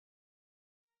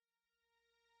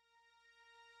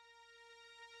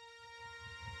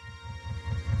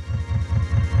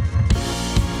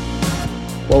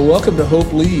Well, welcome to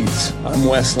Hope Leads. I'm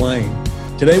Wes Lane.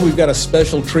 Today we've got a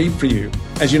special treat for you.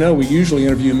 As you know, we usually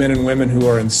interview men and women who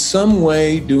are in some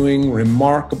way doing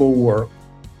remarkable work,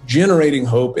 generating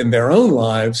hope in their own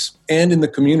lives and in the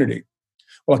community.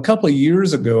 Well, a couple of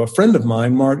years ago, a friend of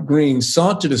mine, Mark Green,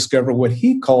 sought to discover what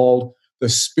he called the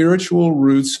spiritual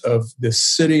roots of this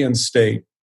city and state.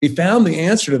 He found the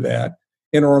answer to that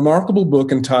in a remarkable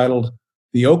book entitled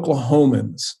The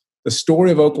Oklahomans, The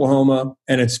Story of Oklahoma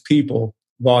and Its People,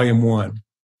 Volume 1.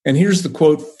 And here's the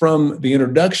quote from the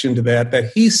introduction to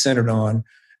that he centered on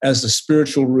as the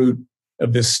spiritual root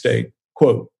of this state.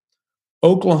 Quote,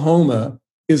 Oklahoma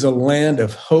is a land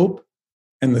of hope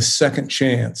and the second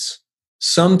chance,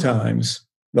 sometimes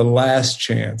the last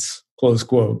chance, close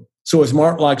quote. So as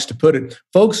Mark likes to put it,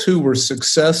 folks who were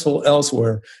successful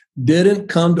elsewhere didn't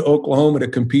come to Oklahoma to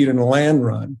compete in a land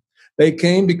run. They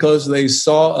came because they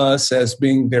saw us as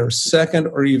being their second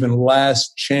or even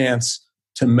last chance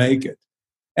to make it.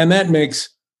 And that makes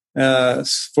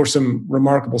for some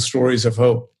remarkable stories of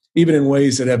hope, even in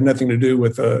ways that have nothing to do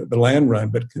with the land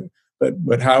run,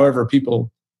 but however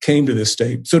people came to this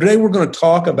state. So today we're going to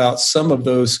talk about some of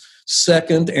those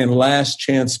second and last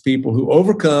chance people who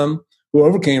overcame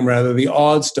the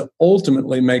odds to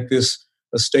ultimately make this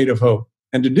a state of hope.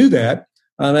 And to do that,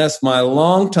 I've asked my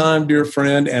longtime dear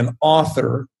friend and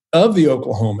author of The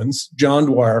Oklahomans, John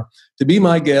Dwyer, to be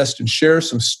my guest and share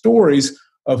some stories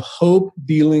of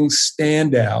hope-dealing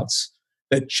standouts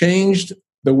that changed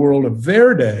the world of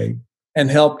their day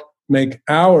and helped make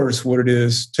ours what it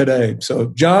is today. So,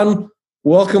 John,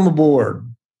 welcome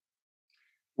aboard.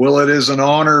 Well, it is an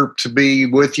honor to be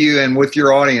with you and with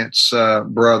your audience,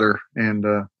 brother, and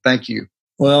thank you.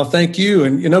 Well, thank you.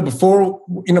 And before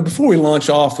we launch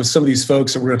off with some of these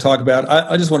folks that we're going to talk about,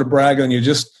 I just want to brag on you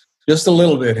just a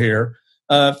little bit here.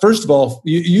 First of all,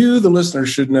 you, the listeners,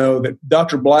 should know that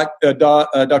Dr.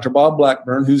 Bob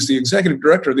Blackburn, who's the executive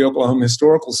director of the Oklahoma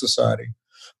Historical Society,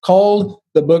 called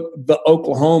the book The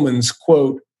Oklahomans,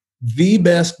 quote, the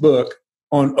best book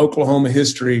on Oklahoma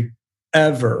history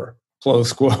ever,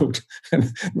 close quote.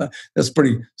 And that's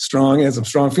pretty strong. He has some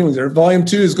strong feelings there. Volume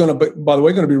 2 is going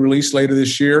to be released later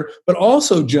this year. But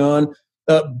also, John,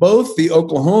 both The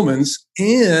Oklahomans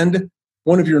and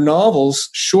one of your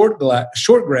novels,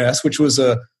 Shortgrass, which was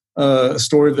a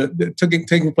story that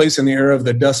taking place in the era of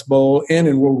the Dust Bowl and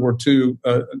in World War II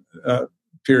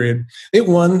period.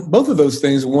 Both of those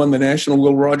things won the National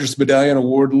Will Rogers Medallion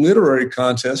Award Literary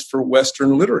Contest for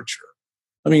Western Literature.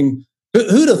 I mean,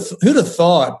 who'd have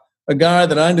thought a guy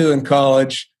that I knew in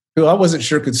college, who I wasn't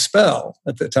sure could spell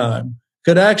at the time,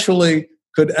 could actually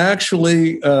be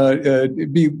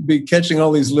catching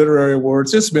all these literary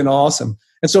awards. It's been awesome.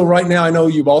 And so right now, I know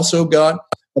you've also got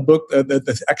a book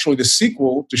that's actually the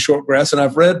sequel to Shortgrass, and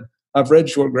I've read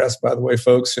Shortgrass, by the way,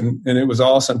 folks, and it was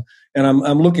awesome. And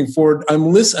I'm looking forward.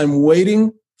 I'm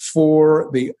waiting for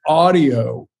the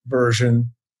audio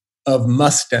version of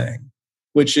Mustang,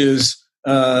 which is,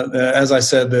 as I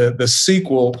said, the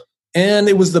sequel, and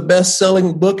it was the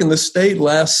best-selling book in the state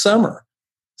last summer.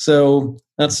 So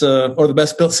that's or the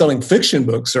best-selling fiction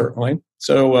book, certainly.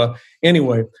 So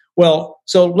anyway. Well,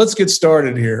 so let's get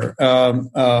started here, John.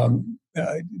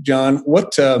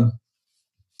 What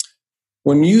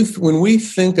when we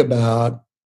think about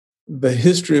the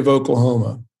history of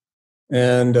Oklahoma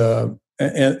and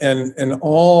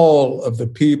all of the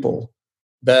people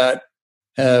that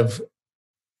have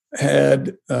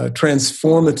had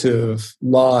transformative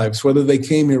lives, whether they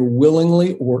came here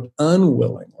willingly or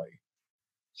unwillingly,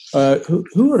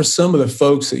 who are some of the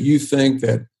folks that you think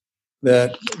that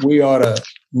we ought to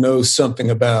know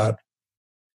something about?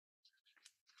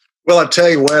 Well, I tell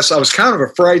you, Wes, I was kind of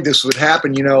afraid this would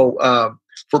happen. For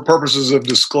purposes of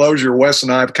disclosure, Wes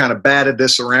and I have kind of batted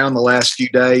this around the last few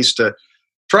days to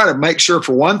try to make sure,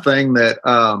 for one thing, that,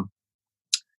 I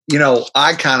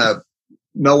kind of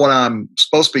know what I'm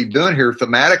supposed to be doing here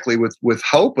thematically with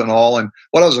hope and all. And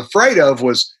what I was afraid of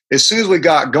was as soon as we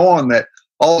got going that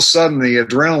all of a sudden the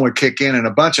adrenaline would kick in and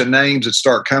a bunch of names would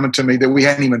start coming to me that we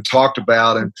hadn't even talked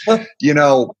about. And,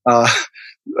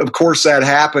 of course that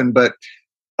happened, but,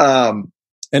 and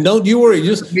don't you worry,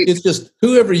 it's just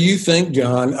whoever you think,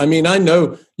 John. I mean, I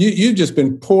know you've just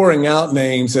been pouring out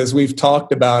names as we've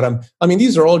talked about them. I mean,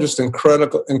 these are all just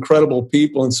incredible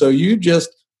people. And so you just,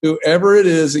 whoever it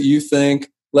is that you think,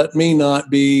 let me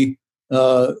not be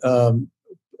putting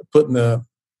the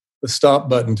stop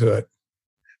button to it.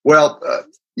 Well,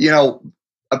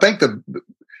 I think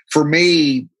for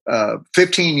me,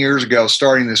 15 years ago,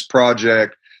 starting this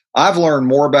project, I've learned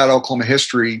more about Oklahoma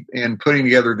history in putting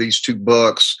together these two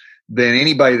books than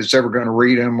anybody that's ever going to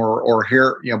read them or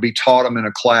hear, be taught them in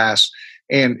a class.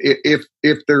 And if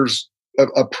there's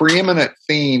a preeminent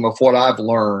theme of what I've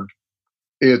learned,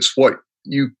 it's what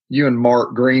you and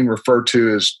Mark Green refer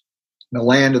to as the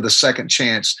land of the second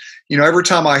chance. Every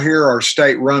time I hear our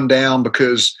state run down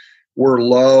because we're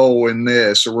low in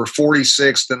this, or we're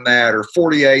 46th in that, or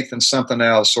 48th in something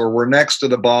else, or we're next to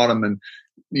the bottom in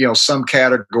some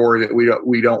category that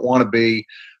we don't want to be.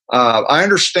 I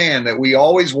understand that we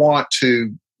always want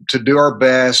to do our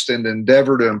best and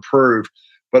endeavor to improve,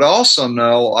 but also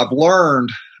know I've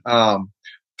learned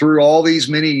through all these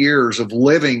many years of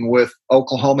living with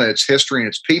Oklahoma, its history and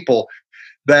its people,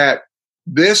 that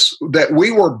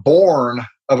we were born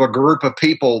of a group of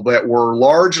people that were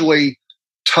largely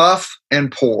tough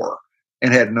and poor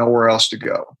and had nowhere else to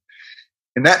go.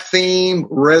 And that theme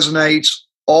resonates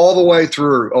all the way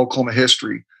through Oklahoma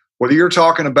history. Whether you're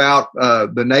talking about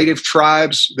the native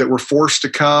tribes that were forced to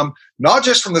come, not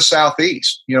just from the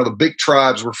southeast, the big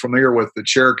tribes we're familiar with, the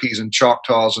Cherokees and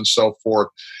Choctaws and so forth,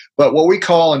 but what we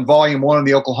call in Volume 1 of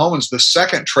the Oklahomans, the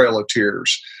second Trail of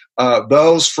Tears,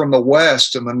 those from the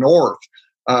west and the north,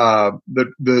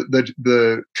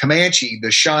 the Comanche,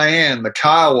 the Cheyenne, the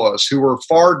Kiowas, who were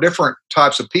far different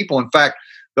types of people. In fact,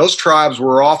 those tribes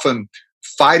were often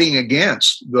fighting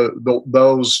against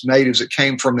those natives that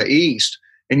came from the east.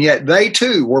 And yet they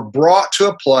too were brought to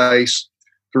a place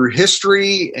through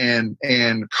history and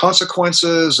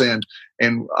consequences and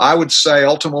I would say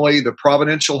ultimately the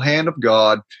providential hand of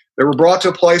God. They were brought to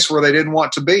a place where they didn't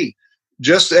want to be.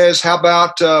 Just as, how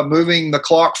about moving the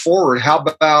clock forward? How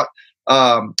about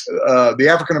the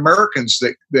African Americans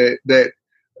that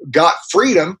got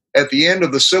freedom at the end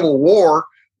of the Civil War?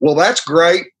 Well, that's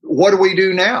great. What do we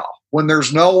do now when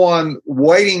there's no one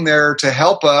waiting there to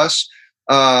help us?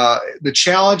 The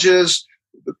challenges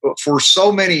for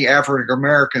so many African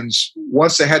Americans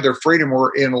once they had their freedom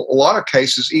were in a lot of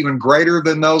cases even greater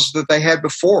than those that they had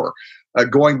before.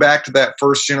 Going back to that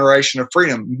first generation of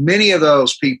freedom, many of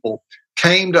those people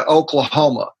came to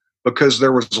Oklahoma because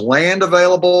there was land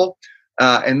available,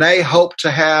 and they hoped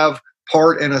to have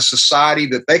part in a society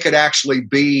that they could actually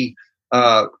be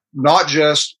not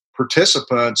just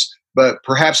participants, but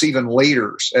perhaps even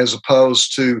leaders, as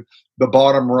opposed to the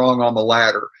bottom rung on the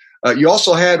ladder. You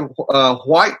also had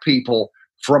white people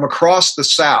from across the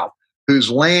South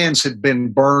whose lands had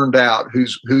been burned out,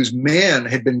 whose men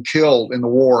had been killed in the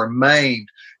war and maimed.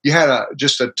 You had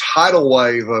just a tidal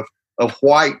wave of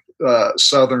white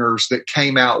Southerners that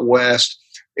came out west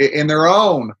in their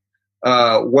own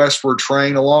westward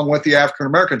train, along with the African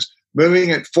Americans. Moving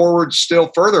it forward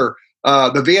still further,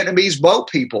 the Vietnamese boat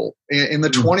people in the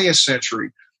 20th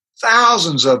century,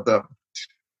 thousands of them.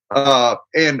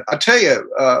 And I tell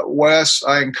you, Wes,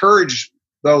 I encourage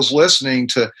those listening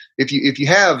to, if you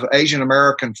have Asian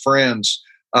American friends,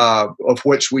 of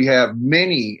which we have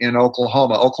many in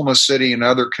Oklahoma City and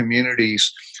other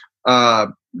communities,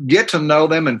 get to know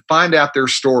them and find out their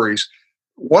stories.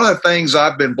 One of the things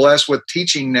I've been blessed with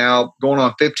teaching now, going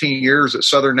on 15 years at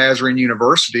Southern Nazarene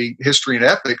University, history and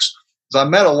ethics, is I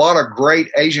met a lot of great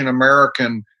Asian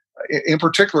American, in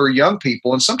particular young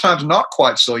people, and sometimes not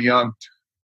quite so young.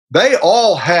 They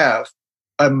all have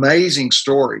amazing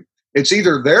story. It's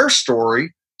either their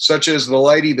story, such as the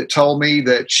lady that told me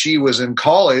that she was in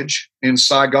college in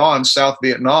Saigon, South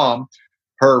Vietnam.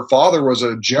 Her father was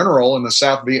a general in the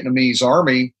South Vietnamese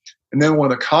army. And then when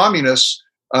the communists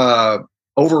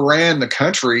overran the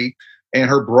country and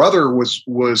her brother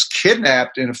was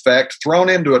kidnapped, in effect, thrown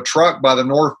into a truck by the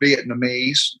North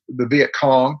Vietnamese, the Viet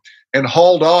Cong, and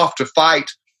hauled off to fight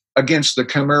against the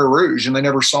Khmer Rouge, and they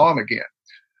never saw him again.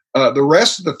 The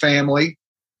rest of the family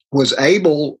was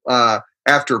able,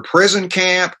 after prison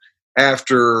camp,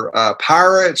 after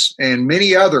pirates, and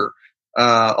many other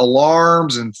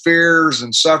alarms and fears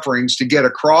and sufferings, to get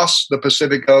across the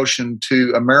Pacific Ocean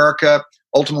to America.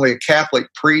 Ultimately, a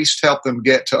Catholic priest helped them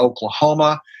get to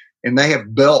Oklahoma, and they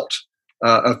have built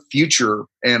a future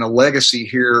and a legacy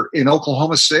here in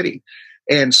Oklahoma City.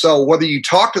 And so whether you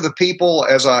talk to the people,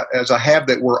 as I have,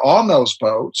 that were on those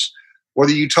boats,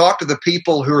 whether you talk to the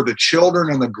people who are the children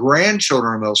and the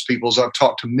grandchildren of those people, as I've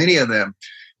talked to many of them,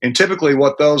 and typically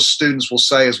what those students will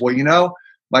say is, well,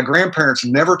 my grandparents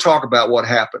never talk about what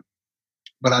happened,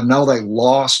 but I know they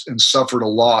lost and suffered a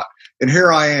lot. And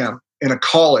here I am in a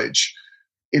college,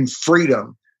 in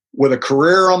freedom, with a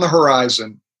career on the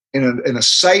horizon, in a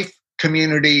safe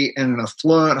community, and an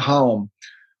affluent home.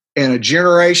 And a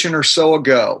generation or so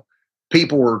ago,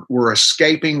 people were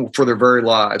escaping for their very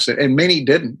lives, and many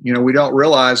didn't. We don't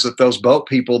realize that those boat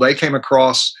people, they came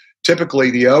across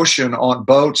typically the ocean on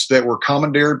boats that were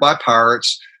commandeered by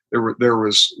pirates. There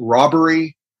was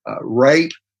robbery,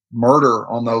 rape, murder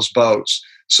on those boats.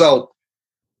 So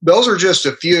those are just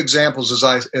a few examples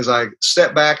as I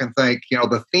step back and think,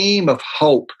 the theme of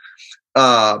hope.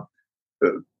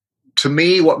 To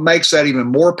me, what makes that even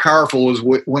more powerful is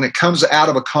when it comes out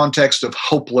of a context of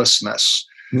hopelessness.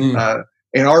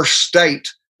 And our state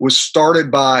was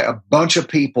started by a bunch of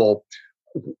people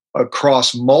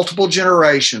across multiple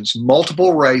generations,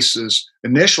 multiple races,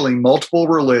 initially multiple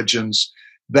religions,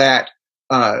 that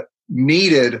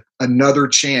needed another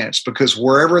chance, because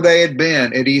wherever they had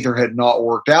been, it either had not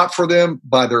worked out for them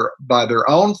by their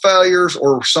own failures,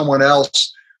 or someone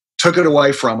else took it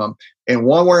away from them. And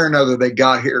one way or another, they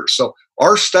got here. So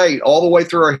our state, all the way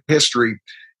through our history,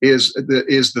 is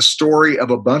the story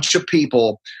of a bunch of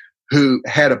people who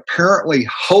had apparently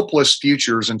hopeless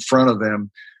futures in front of them.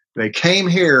 They came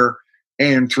here,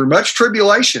 and through much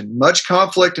tribulation, much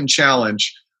conflict and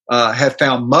challenge, have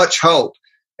found much hope.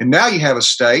 And now you have a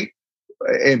state,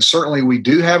 and certainly we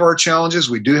do have our challenges,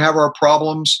 we do have our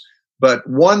problems. But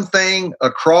one thing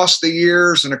across the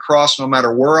years and across no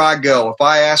matter where I go, if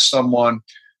I ask someone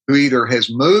who either has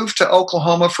moved to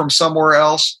Oklahoma from somewhere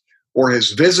else or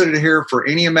has visited here for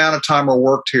any amount of time or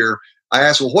worked here, I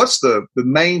ask, well, what's the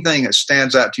main thing that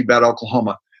stands out to you about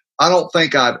Oklahoma? I don't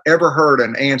think I've ever heard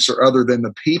an answer other than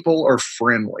the people are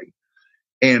friendly.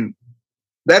 And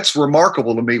that's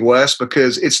remarkable to me, Wes,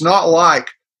 because it's not like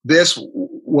this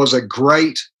was a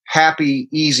great, happy,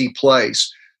 easy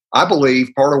place. I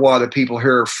believe part of why the people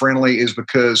here are friendly is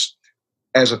because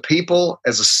as a people,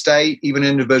 as a state, even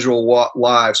individual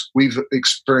lives, we've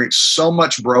experienced so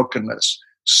much brokenness,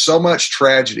 so much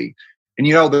tragedy. And,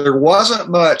 there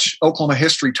wasn't much Oklahoma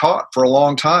history taught for a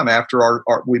long time after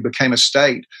we became a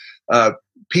state.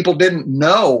 People didn't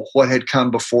know what had come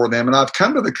before them. And I've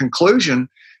come to the conclusion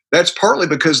that's partly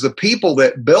because the people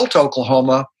that built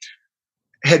Oklahoma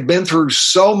had been through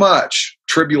so much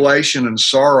tribulation and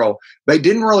sorrow, they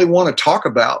didn't really want to talk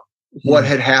about what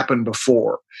had happened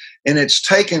before. And it's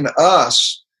taken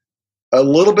us a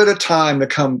little bit of time to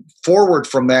come forward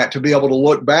from that, to be able to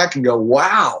look back and go,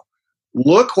 wow,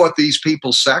 look what these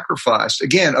people sacrificed.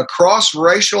 Again, across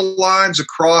racial lines,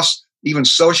 across even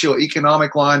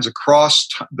socioeconomic lines, across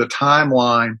the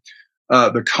timeline,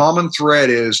 the common thread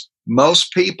is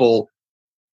most people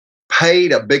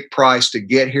paid a big price to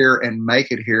get here and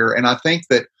make it here. And I think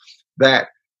that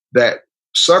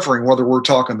suffering, whether we're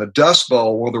talking the Dust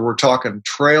Bowl, whether we're talking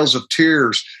Trails of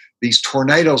Tears, these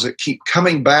tornadoes that keep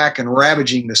coming back and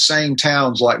ravaging the same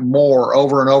towns like Moore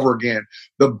over and over again,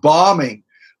 the bombing,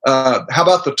 how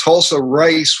about the Tulsa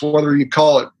race, whether you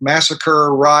call it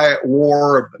massacre, riot,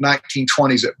 war of the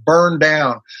 1920s, it burned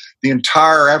down the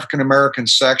entire African-American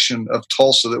section of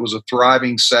Tulsa that was a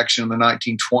thriving section in the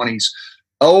 1920s.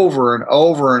 Over and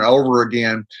over and over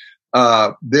again,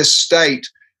 this state,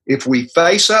 if we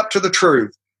face up to the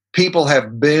truth, people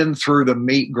have been through the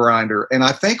meat grinder. And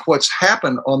I think what's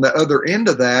happened on the other end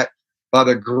of that, by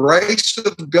the grace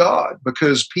of God,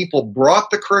 because people brought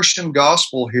the Christian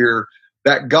gospel here,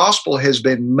 that gospel has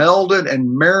been melded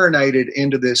and marinated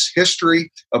into this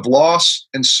history of loss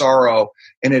and sorrow.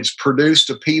 And it's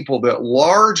produced a people that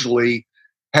largely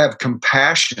have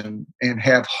compassion and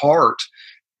have heart,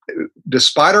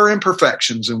 despite our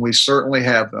imperfections, and we certainly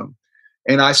have them.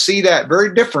 And I see that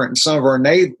very different in some of our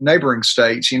neighboring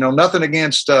states. Nothing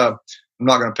against, I'm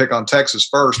not going to pick on Texas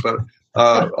first, but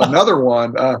another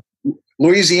one,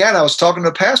 Louisiana. I was talking to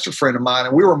a pastor friend of mine,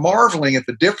 and we were marveling at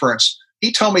the difference.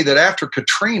 He told me that after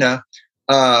Katrina,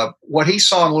 what he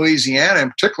saw in Louisiana,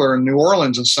 in particular in New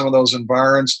Orleans and some of those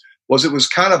environs, was it was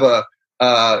kind of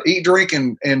a eat, drink,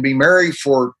 and be merry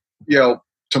for,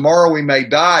 tomorrow we may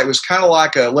die. It was kind of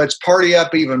like a let's party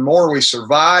up even more. We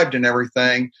survived and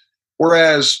everything.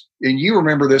 Whereas, and you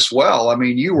remember this well, I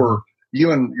mean, you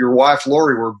and your wife,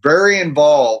 Lori, were very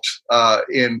involved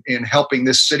in helping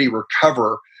this city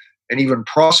recover and even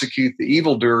prosecute the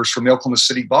evildoers from the Oklahoma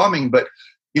City bombing. But,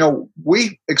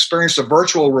 we experienced a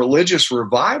virtual religious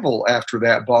revival after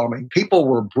that bombing. People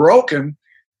were broken,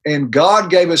 and God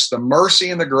gave us the mercy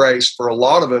and the grace for a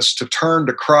lot of us to turn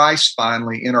to Christ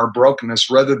finally in our brokenness,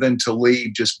 rather than to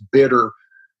leave just bitter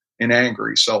and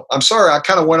angry. So I'm sorry, I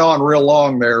kind of went on real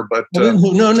long there, but no.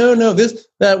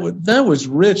 That was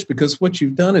rich, because what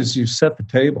you've done is you've set the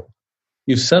table.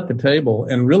 You've set the table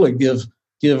and really give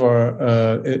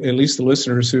our at least the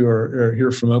listeners who are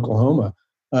here from Oklahoma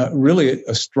really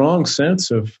a strong sense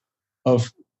of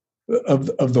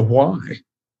the why.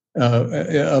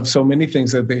 Of so many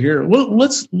things that they hear. Well,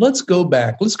 let's go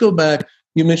back.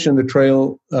 You mentioned the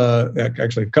trail,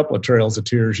 actually a couple of Trails of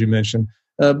Tears you mentioned,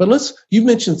 but you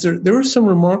mentioned there were some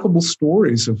remarkable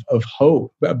stories of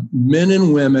hope, men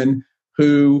and women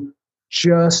who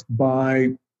just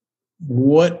by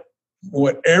what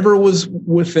whatever was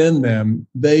within them,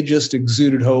 they just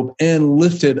exuded hope and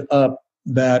lifted up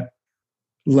that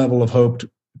level of hope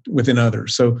within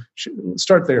others. So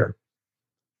start there.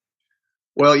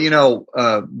 Well,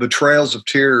 the Trails of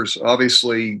Tears,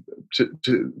 obviously,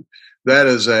 that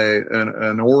is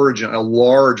an origin, a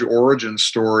large origin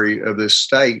story of this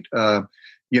state. There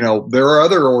are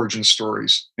other origin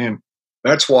stories, and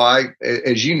that's why,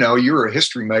 as you know, you were a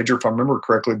history major, if I remember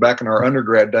correctly, back in our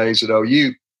undergrad days at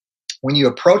OU. When you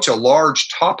approach a large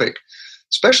topic,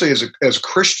 especially as a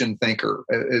Christian thinker,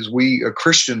 a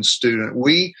Christian student,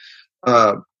 we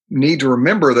need to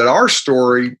remember that our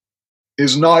story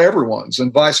is not everyone's,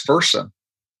 and vice versa.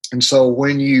 And so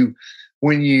when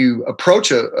you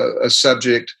approach a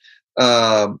subject,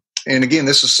 and again,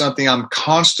 this is something I'm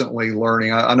constantly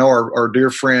learning. I know our dear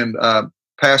friend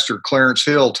Pastor Clarence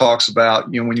Hill talks about,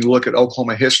 when you look at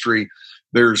Oklahoma history,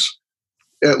 there's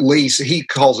at least, he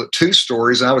calls it two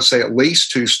stories, and I would say at least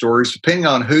two stories, depending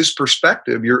on whose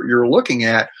perspective you're looking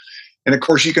at. And of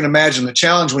course, you can imagine the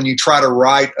challenge when you try to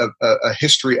write a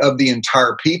history of the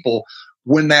entire people,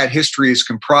 when that history is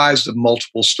comprised of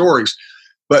multiple stories.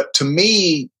 But to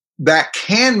me, that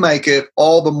can make it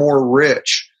all the more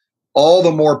rich, all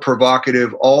the more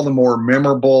provocative, all the more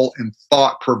memorable and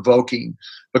thought-provoking.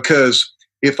 Because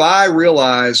if I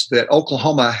realize that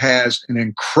Oklahoma has an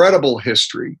incredible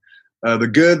history, the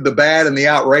good, the bad, and the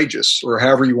outrageous, or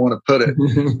however you want to put it,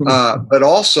 but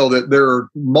also that there are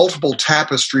multiple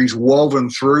tapestries woven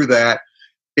through that,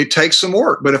 it takes some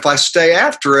work. But if I stay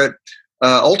after it,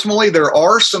 ultimately there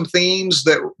are some themes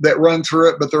that run through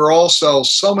it, but there are also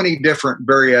so many different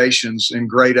variations and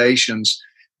gradations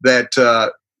that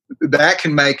that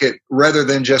can make it, rather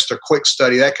than just a quick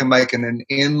study, that can make it an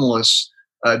endless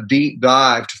deep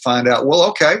dive to find out, well,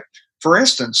 okay, for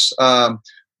instance,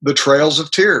 the Trails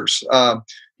of Tears, a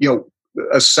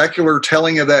secular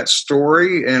telling of that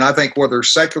story. And I think whether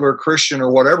secular, Christian,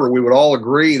 or whatever, we would all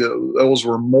agree that those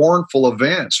were mournful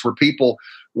events where people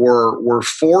were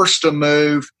forced to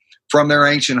move from their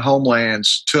ancient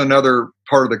homelands to another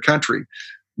part of the country.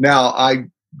 Now, I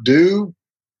do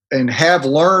and have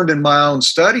learned in my own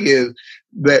study is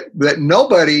that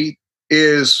nobody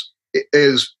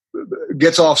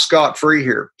gets off scot-free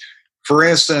here. For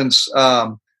instance,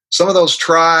 some of those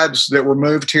tribes that were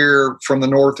moved here from the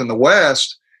north and the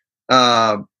west,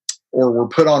 or were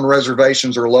put on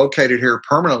reservations or located here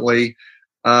permanently,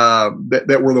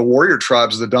 that were the warrior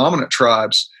tribes, the dominant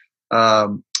tribes.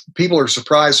 People are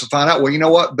surprised to find out, well, you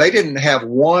know what? They didn't have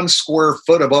 1 square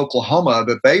foot of Oklahoma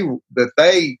that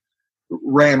they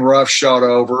ran roughshod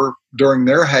over during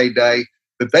their heyday,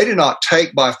 that they did not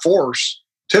take by force,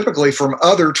 typically from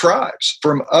other tribes,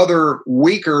 from other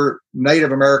weaker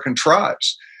Native American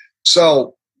tribes.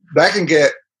 So that can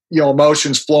get,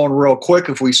 emotions flowing real quick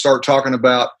if we start talking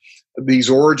about these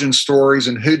origin stories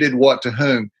and who did what to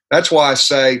whom. That's why I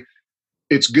say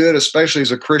it's good, especially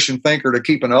as a Christian thinker, to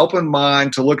keep an open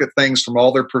mind to look at things from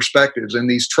all their perspectives. And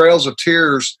these Trails of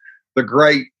Tears, the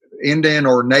great Indian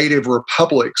or Native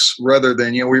republics, rather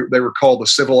than, they were called the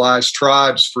civilized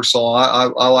tribes for so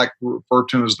long. I like to refer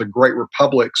to them as the great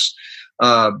republics.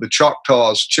 The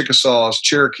Choctaws, Chickasaws,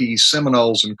 Cherokees,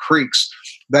 Seminoles, and Creeks.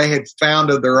 They had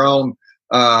founded their own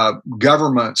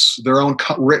governments, their own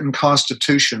written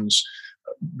constitutions.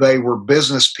 They were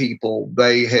business people.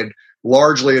 They had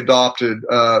largely adopted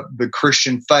the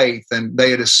Christian faith, and they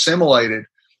had assimilated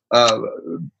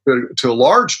to a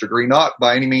large degree, not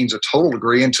by any means a total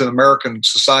degree, into American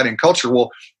society and culture.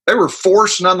 Well, they were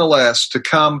forced nonetheless to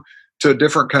come to a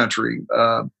different country,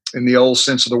 in the old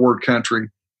sense of the word country,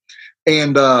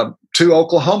 and to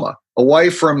Oklahoma, away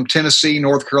from Tennessee,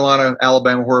 North Carolina,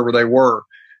 Alabama, wherever they were.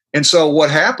 And so what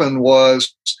happened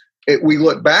was, we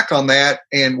look back on that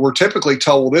and we're typically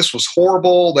told, well, this was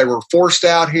horrible. They were forced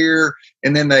out here,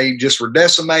 and then they just were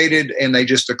decimated, and they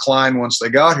just declined once they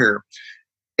got here.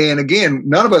 And again,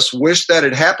 none of us wish that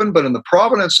had happened, but in the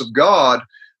providence of God,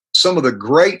 some of the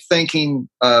great thinking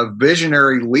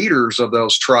visionary leaders of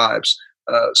those tribes,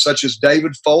 such as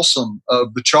David Folsom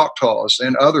of the Choctaws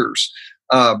and others,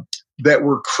 that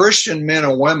were Christian men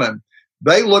and women,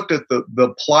 they looked at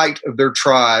the plight of their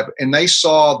tribe, and they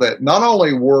saw that not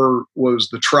only was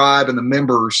the tribe and the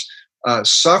members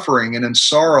suffering and in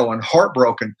sorrow and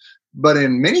heartbroken, but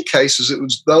in many cases it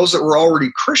was those that were already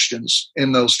Christians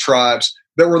in those tribes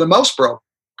that were the most broken,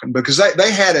 because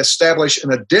they had established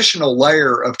an additional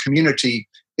layer of community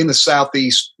in the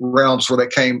southeast realms where they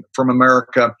came from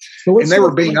America, and they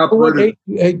were being uprooted.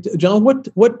 Hey, John,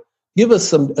 what? Give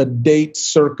us a date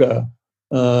circa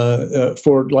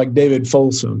for like David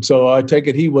Folsom. So I take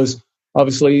it he's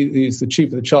the chief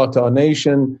of the Choctaw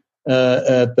Nation.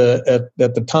 at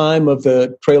the time of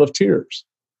the Trail of Tears.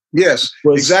 Yes,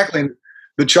 exactly.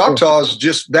 The Choctaws,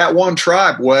 just that one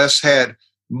tribe, Wes, had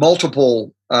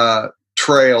multiple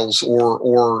trails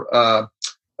or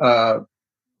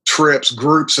trips,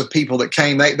 groups of people that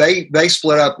came. They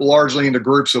split up largely into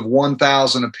groups of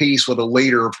 1,000 apiece with a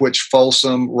leader, of which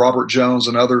Folsom, Robert Jones,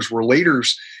 and others were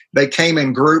leaders. They came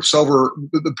in groups over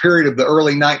the period of the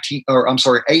early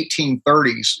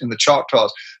 1830s in the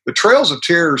Choctaws. The Trails of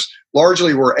Tears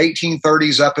largely were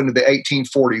 1830s up into the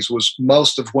 1840s was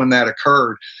most of when that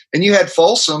occurred. And you had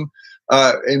Folsom,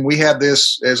 and we have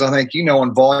this, as I think you know,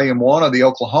 in Volume 1 of the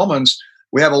Oklahomans,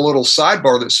 we have a little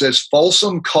sidebar that says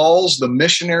Folsom calls the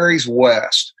missionaries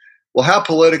west. Well, how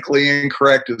politically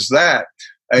incorrect is that?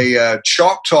 A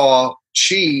Choctaw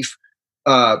chief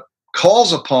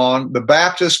calls upon the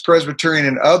Baptist, Presbyterian,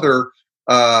 and other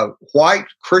white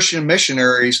Christian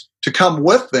missionaries to come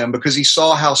with them because he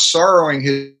saw how sorrowing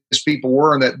his people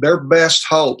were and that their best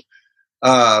hope,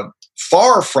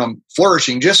 far from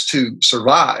flourishing, just to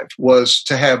survive, was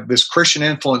to have this Christian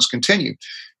influence continue.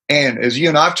 And as you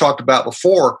and I've talked about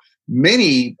before,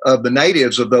 many of the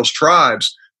natives of those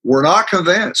tribes were not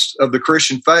convinced of the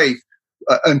Christian faith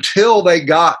until they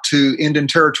got to Indian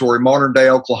Territory, modern-day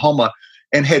Oklahoma,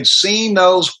 and had seen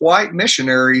those white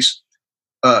missionaries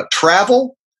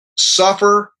travel,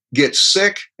 suffer, get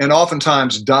sick, and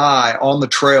oftentimes die on the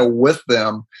trail with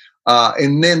them.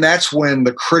 And then that's when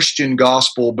the Christian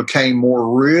gospel became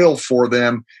more real for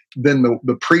them than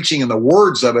the preaching and the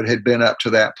words of it had been up to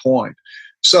that point.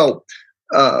 So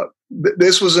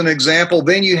this was an example.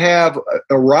 Then you have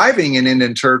arriving in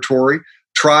Indian Territory,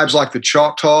 tribes like the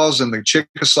Choctaws and the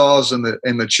Chickasaws and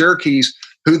the Cherokees,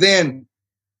 who then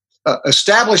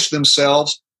established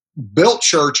themselves, built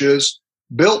churches,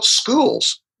 built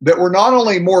schools that were not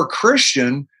only more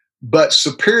Christian, but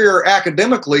superior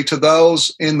academically to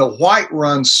those in the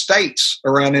white-run states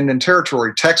around Indian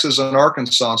Territory, Texas and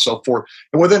Arkansas and so forth.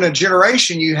 And within a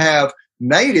generation, you have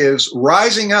natives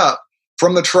rising up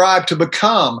from the tribe to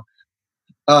become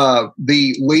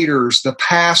the leaders, the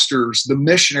pastors, the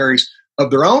missionaries of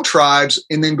their own tribes,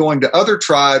 and then going to other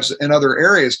tribes in other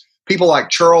areas. People like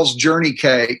Charles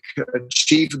Journeycake,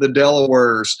 chief of the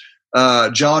Delawares,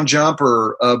 John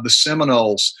Jumper of the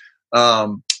Seminoles,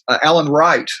 Alan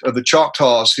Wright of the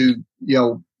Choctaws, who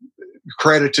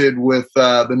credited with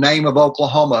the name of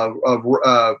Oklahoma, of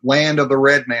land of the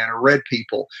red man or red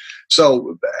people.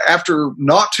 So after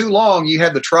not too long, you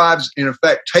had the tribes, in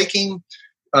effect, taking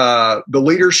the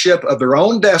leadership of their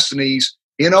own destinies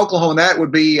in Oklahoma. And that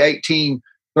would be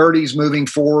 1830s moving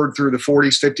forward through the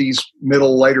 40s, 50s,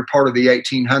 later part of the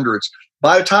 1800s.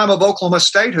 By the time of Oklahoma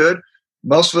statehood,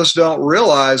 most of us don't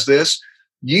realize this,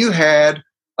 you had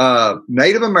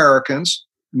Native Americans,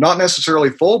 not necessarily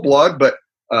full blood, but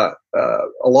a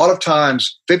lot of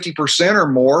times 50% or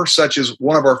more, such as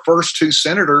one of our first two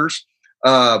senators,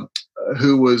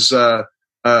 who was Robert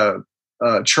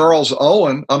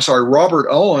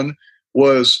Owen,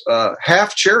 was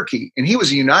half Cherokee, and he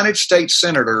was a United States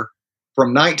Senator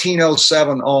from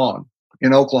 1907 on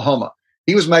in Oklahoma.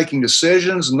 He was making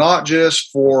decisions not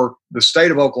just for the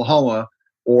state of Oklahoma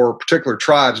or particular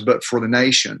tribes, but for the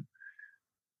nation.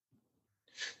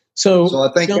 So I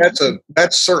think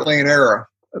that's certainly an era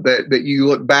that you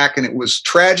look back and it was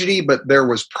tragedy, but there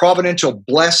was providential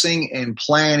blessing and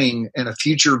planning and a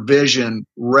future vision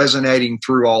resonating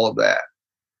through all of that.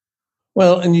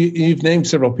 Well, and you've named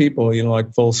several people,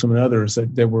 like Folsom and others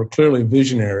that were clearly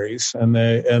visionaries, and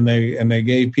they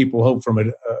gave people hope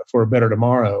for a better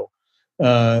tomorrow.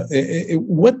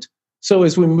 So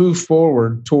as we move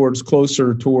forward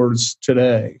closer towards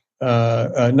today,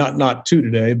 not to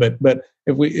today, but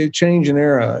if we change an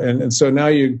era, and so now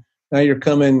you're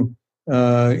coming,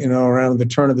 around the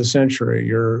turn of the century.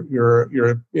 You're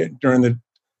during the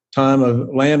time of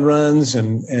land runs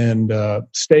and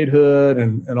statehood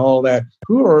and all that.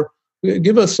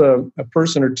 Give us a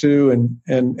person or two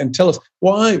and tell us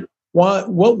why what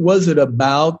was it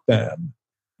about them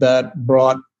that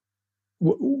brought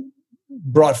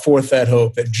forth that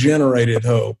hope, that generated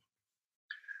hope?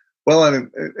 Well,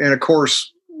 and of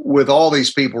course, with all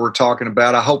these people we're talking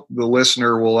about, I hope the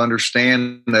listener will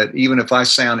understand that even if I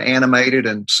sound animated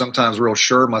and sometimes real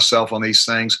sure of myself on these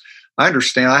things, I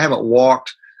understand I haven't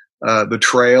walked the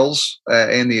trails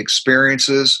and the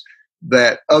experiences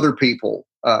that other people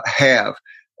have.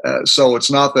 So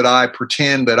it's not that I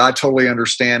pretend that I totally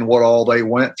understand what all they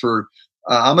went through.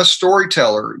 I'm a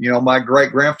storyteller. My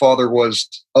great-grandfather was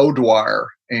O'Dwyer,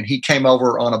 and he came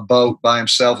over on a boat by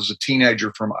himself as a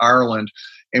teenager from Ireland.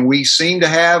 And we seem to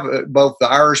have both the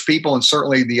Irish people and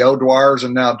certainly the O'Dwyers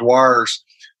and now Dwyers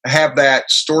have that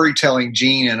storytelling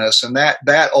gene in us, and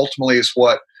that ultimately is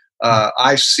what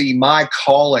I see my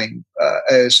calling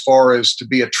as far as to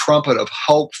be a trumpet of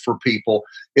hope for people,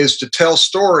 is to tell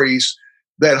stories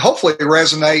that hopefully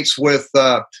resonates with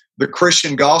the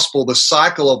Christian gospel, the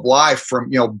cycle of life from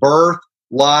birth,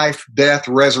 life, death,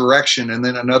 resurrection, and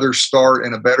then another start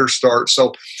and a better start.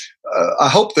 So I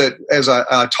hope that as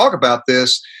I talk about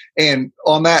this, and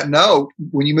on that note,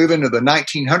 when you move into the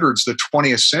 1900s, the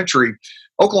 20th century,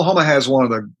 Oklahoma has one of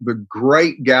the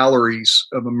great galleries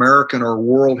of American or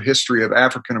world history of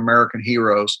African-American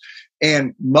heroes.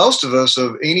 And most of us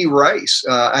of any race,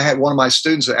 I had one of my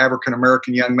students, an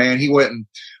African-American young man, he went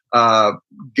and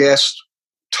guest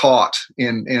taught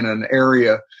in an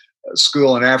area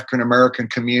school, an African-American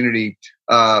community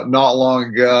not long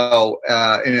ago.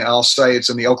 And I'll say it's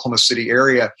in the Oklahoma City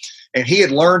area. And he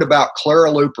had learned about Clara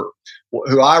Luper,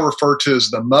 who I refer to as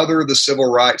the mother of the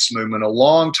civil rights movement, a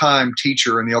longtime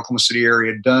teacher in the Oklahoma City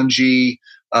area, Dungy,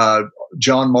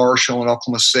 John Marshall in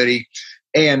Oklahoma City.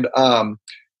 And,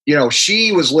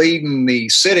 she was leading the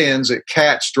sit-ins at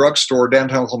Katz Drugstore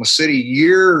downtown Oklahoma City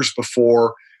years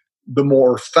before the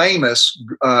more famous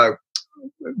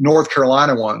North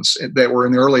Carolina ones that were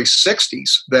in the early 60s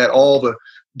that all the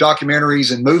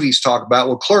documentaries and movies talk about.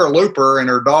 Well, Clara Luper and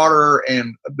her daughter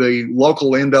and the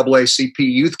local NAACP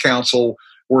Youth Council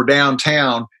were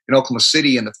downtown in Oklahoma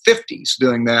City in the 50s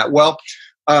doing that. Well,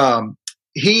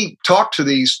 he talked to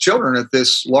these children at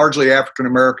this largely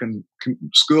African-American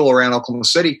school around Oklahoma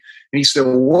City, and he said,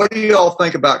 well, what do y'all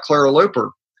think about Clara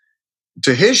Luper?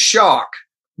 To his shock,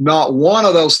 not one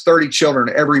of those 30 children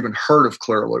ever even heard of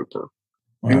Clara Luper.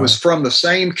 Wow. He was from the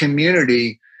same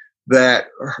community that,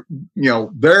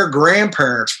 their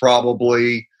grandparents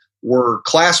probably were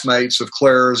classmates of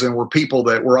Clara's and were people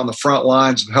that were on the front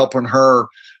lines of helping her,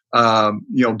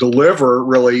 deliver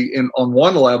really on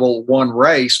one level, one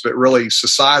race, but really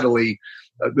societally,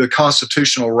 the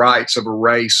constitutional rights of a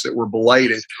race that were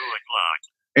belated.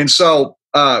 And so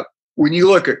when you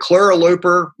look at Clara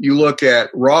Luper, you look at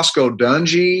Roscoe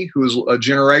Dungy, who was a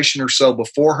generation or so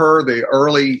before her, the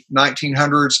early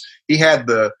 1900s. He had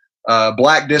the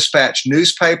Black Dispatch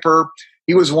newspaper.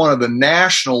 He was one of the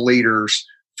national leaders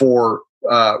for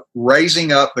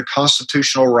raising up the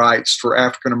constitutional rights for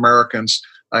African Americans.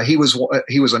 He was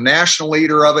a national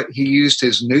leader of it. He used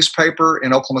his newspaper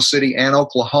in Oklahoma City and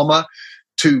Oklahoma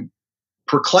to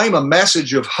proclaim a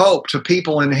message of hope to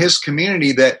people in his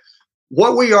community that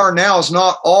what we are now is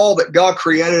not all that God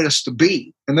created us to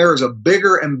be. And there is a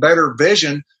bigger and better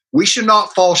vision. We should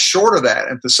not fall short of that.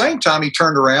 At the same time, he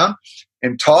turned around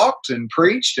and talked and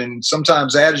preached and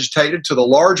sometimes agitated to the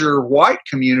larger white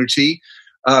community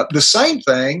the same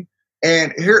thing.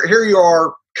 And here you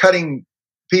are cutting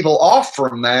people off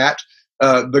from that,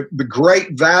 the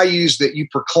great values that you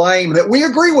proclaim that we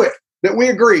agree with, that we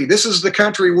agree. This is the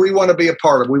country we want to be a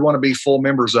part of. We want to be full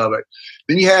members of it.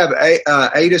 Then you have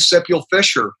Ada Sepiel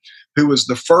Fisher, who was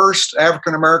the first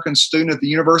African-American student at the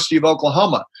University of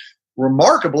Oklahoma.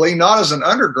 Remarkably, not as an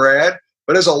undergrad,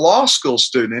 but as a law school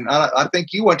student. And I think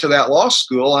you went to that law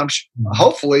school.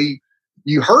 Hopefully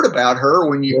you heard about her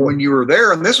when you were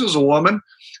there. And this was a woman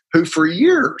who for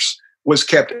years was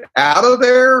kept out of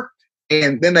there.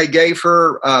 And then they gave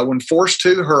her, when forced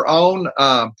to, her own.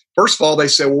 First of all, they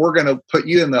said, well, we're going to put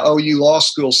you in the OU Law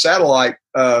School satellite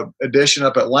edition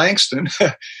up at Langston.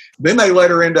 Then they let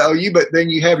her into OU, but then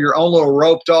you have your own little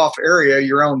roped off area,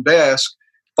 your own desk.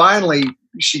 Finally,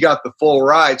 she got the full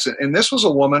rights. And this was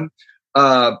a woman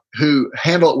who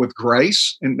handled it with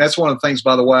grace. And that's one of the things,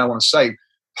 by the way, I want to say.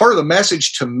 Part of the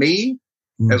message to me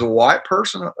as a white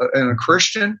person and a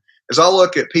Christian is I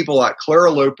look at people like Clara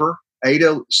Luper,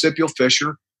 Ada Sepiel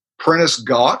Fisher, Prentice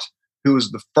Gott, who was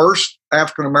the first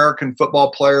African-American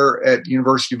football player at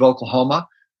University of Oklahoma,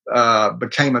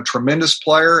 became a tremendous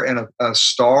player and a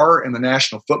star in the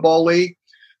National Football League.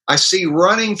 I see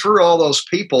running through all those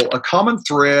people a common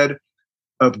thread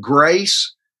of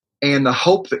grace and the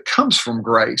hope that comes from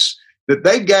grace, that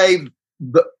they gave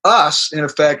us, in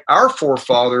effect, our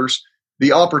forefathers,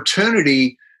 the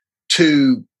opportunity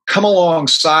to come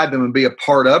alongside them and be a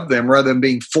part of them rather than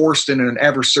being forced in an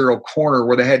adversarial corner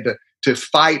where they had to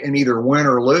fight and either win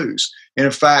or lose. And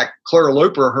in fact, Clara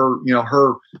Luper,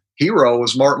 her hero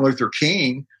was Martin Luther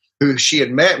King, who she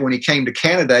had met when he came to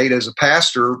candidate as a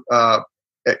pastor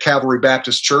at Calvary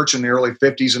Baptist Church in the early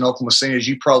 50s in Oklahoma City. As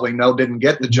you probably know, didn't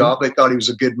get the job. They thought he was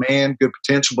a good man, good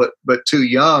potential, but too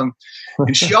young.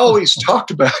 And she always talked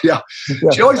about,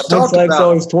 she always talked about. Hindsight's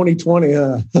always 20/20,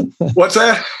 huh? What's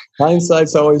that?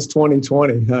 Hindsight's always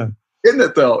 20/20, huh? Isn't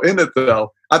it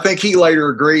though? I think he later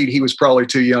agreed he was probably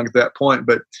too young at that point.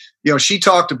 But, she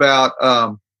talked about,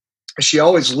 she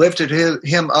always lifted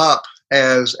him up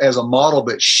as a model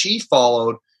that she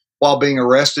followed while being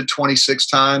arrested 26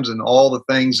 times and all the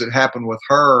things that happened with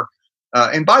her.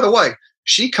 And by the way,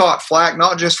 she caught flack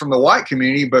not just from the white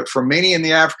community, but from many in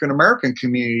the African-American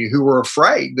community who were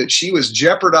afraid that she was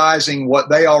jeopardizing what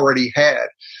they already had.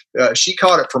 She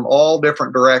caught it from all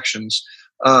different directions.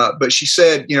 But she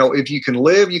said, if you can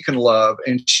live, you can love.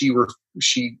 And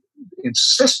she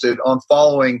insisted on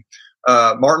following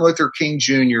Martin Luther King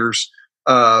Jr.'s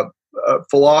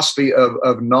philosophy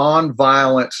of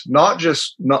nonviolent, not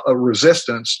just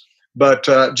resistance, but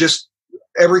just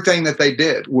everything that they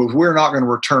did. We're not going to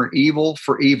return evil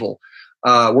for evil.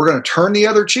 We're going to turn the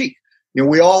other cheek.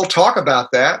 We all talk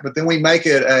about that, but then we make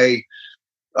it a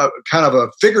kind of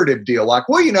a figurative deal. Like,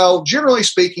 well, generally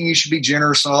speaking, you should be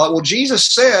generous and all that. Well, Jesus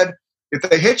said, if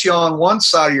they hit you on one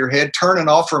side of your head, turn and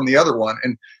offer them the other one.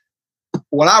 And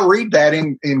when I read that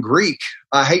in Greek,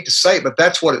 I hate to say it, but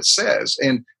that's what it says.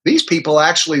 And these people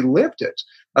actually lived it.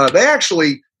 They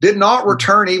actually did not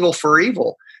return evil for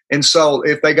evil. And so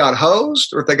if they got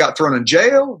hosed or if they got thrown in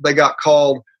jail, they got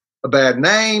called a bad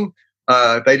name,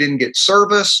 if they didn't get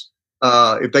service,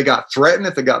 if they got threatened,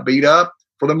 if they got beat up,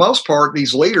 for the most part,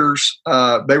 these leaders,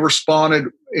 they responded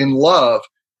in love,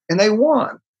 and they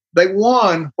won. They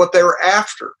won what they were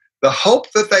after. The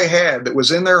hope that they had that was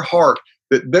in their heart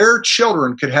that their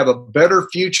children could have a better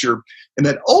future, and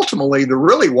that ultimately the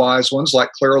really wise ones like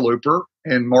Clara Luper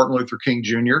and Martin Luther King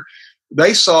Jr.,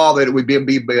 they saw that it would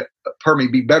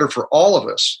be better for all of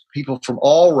us, people from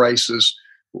all races,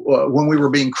 when we were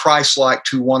being Christ-like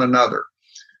to one another.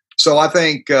 So I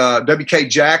think W.K.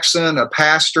 Jackson, a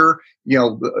pastor,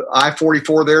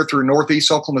 I-44 there through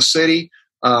Northeast Oklahoma City,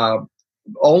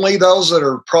 only those that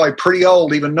are probably pretty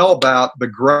old even know about the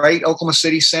great Oklahoma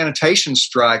City sanitation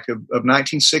strike of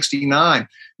 1969.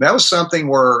 That was something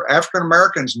where African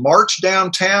Americans marched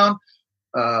downtown,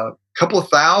 a couple of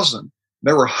thousand.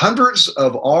 There were hundreds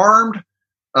of armed,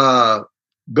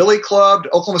 billy clubbed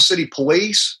Oklahoma City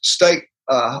police, state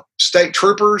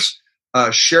troopers,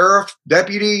 sheriff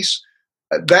deputies.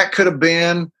 That could have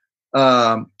been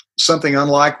something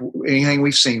unlike anything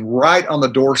we've seen, right on the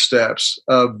doorsteps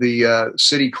of the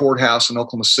city courthouse in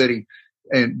Oklahoma City.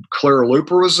 And Clara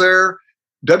Luper was there.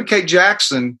 W.K.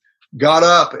 Jackson got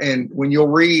up, and when you'll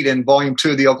read in Volume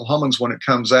 2 of the Oklahomans when it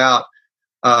comes out,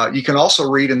 you can also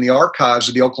read in the archives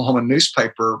of the Oklahoma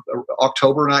newspaper,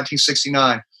 October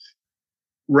 1969.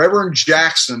 Reverend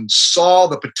Jackson saw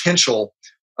the potential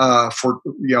for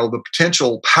the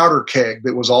potential powder keg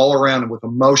that was all around him with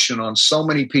emotion on so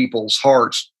many people's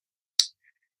hearts.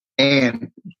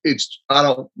 And I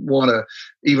don't want to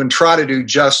even try to do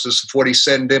justice of what he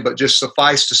said and did, but just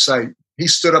suffice to say, he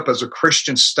stood up as a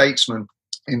Christian statesman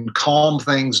and calmed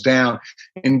things down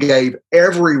and gave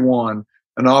everyone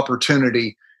an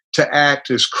opportunity to act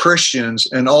as Christians.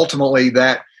 And ultimately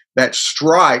that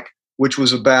strike, which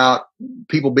was about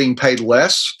people being paid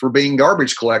less for being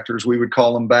garbage collectors, we would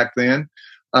call them back then,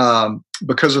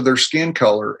 because of their skin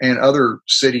color and other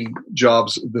city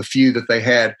jobs, the few that they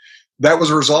had, that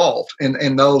was resolved.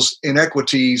 And those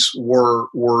inequities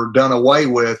were done away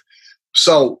with.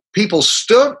 So people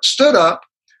stood up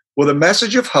with a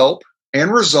message of hope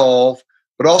and resolve,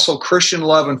 but also Christian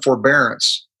love and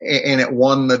forbearance, and it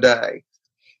won the day.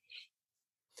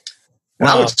 And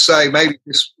I would say maybe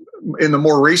just in the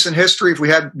more recent history,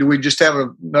 do we just have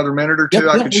another minute or two?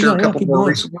 I could share a couple more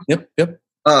recent ones. Yep.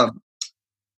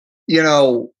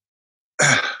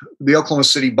 The Oklahoma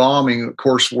City bombing, of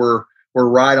course, we're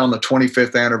right on the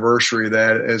 25th anniversary of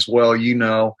that as well,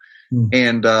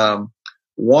 And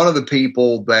one of the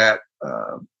people that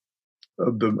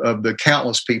of the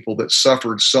countless people that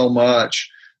suffered so much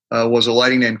was a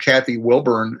lady named Kathy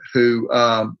Wilburn, who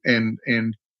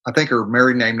and I think her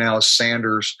married name now is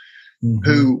Sanders,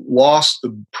 who lost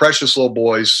the precious little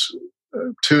boys,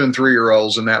 2 and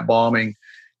 3-year-olds in that bombing.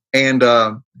 And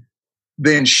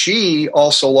then she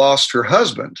also lost her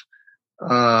husband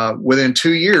within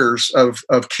 2 years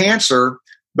of cancer.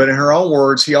 But in her own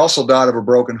words, he also died of a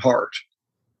broken heart.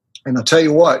 And I'll tell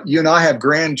you what, you and I have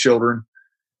grandchildren.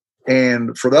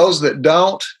 And for those that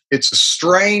don't, it's a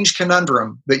strange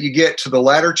conundrum that you get to the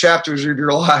latter chapters of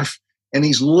your life. And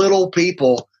these little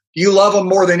people, you love them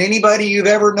more than anybody you've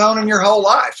ever known in your whole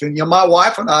life. And my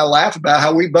wife and I laugh about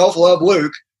how we both love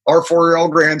Luke, our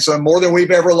 4-year-old grandson, more than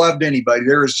we've ever loved anybody.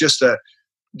 There is just a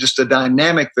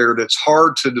dynamic there that's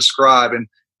hard to describe. And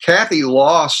Kathy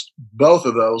lost both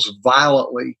of those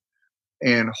violently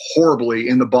and horribly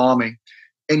in the bombing.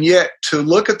 And yet to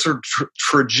look at the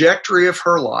trajectory of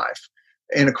her life,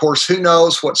 and of course, who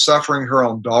knows what suffering her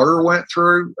own daughter went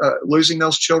through, losing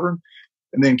those children.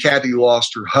 And then Kathy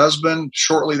lost her husband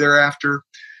shortly thereafter.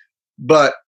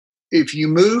 But if you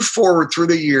move forward through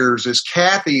the years, as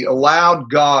Kathy allowed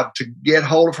God to get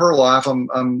hold of her life,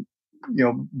 I'm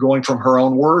going from her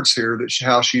own words here,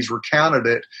 how she's recounted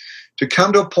it, to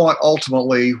come to a point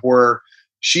ultimately where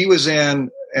she was in,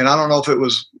 and I don't know if it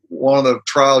was one of the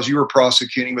trials you were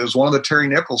prosecuting, but it was one of the Terry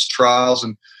Nichols trials,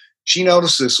 and she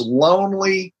noticed this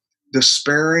lonely,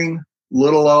 despairing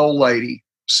little old lady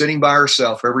sitting by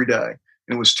herself every day.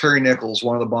 And it was Terry Nichols,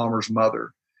 one of the bomber's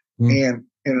mother. And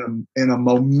in a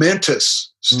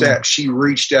momentous step, she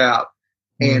reached out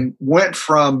and went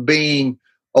from being,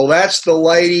 oh, that's the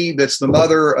lady that's the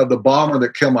mother of the bomber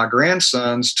that killed my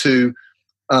grandsons, to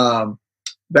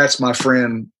that's my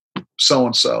friend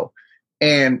so-and-so.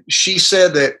 And she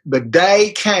said that the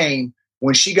day came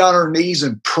when she got on her knees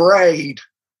and prayed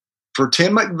for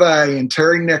Tim McVeigh and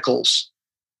Terry Nichols.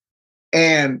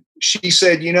 And she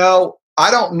said,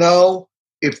 I don't know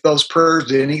if those prayers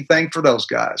did anything for those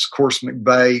guys. Of course,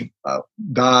 McVeigh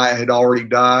had already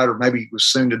died, or maybe he was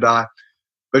soon to die.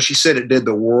 But she said it did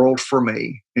the world for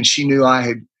me. And she knew I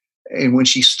had. And when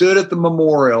she stood at the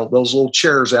memorial, those little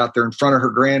chairs out there in front of her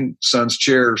grandson's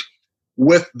chairs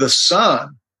with the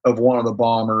son of one of the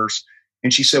bombers,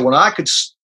 and she said, when I could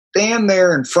stand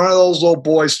there in front of those little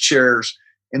boys' chairs,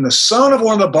 and the son of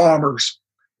one of the bombers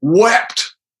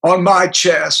wept on my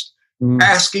chest,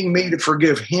 asking me to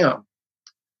forgive him.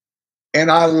 And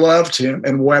I loved him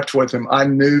and wept with him. I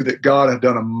knew that God had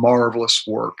done a marvelous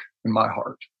work in my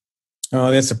heart. Oh,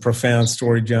 that's a profound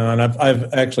story, John.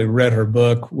 I've actually read her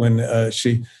book when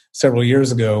she several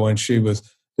years ago when she was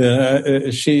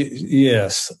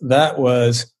yes, that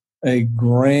was a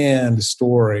grand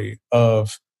story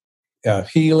of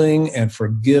healing and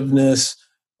forgiveness.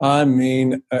 I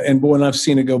mean, and boy, and I've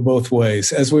seen it go both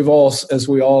ways, as we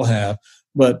all have.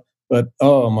 But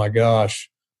oh my gosh.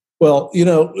 Well, we'd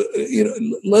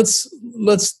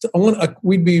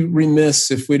be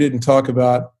remiss if we didn't talk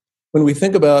about, when we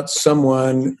think about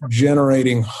someone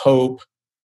generating hope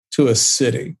to a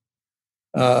city.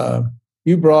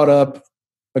 You brought up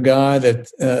a guy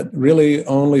that really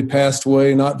only passed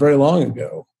away not very long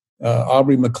ago,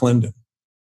 Aubrey McClendon.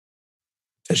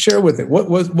 To share with it, what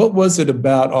was it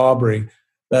about Aubrey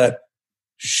that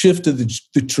shifted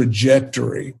the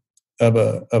trajectory of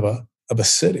a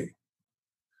city?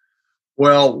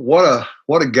 Well, what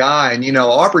a guy. And,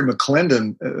 Aubrey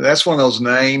McClendon, that's one of those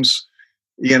names,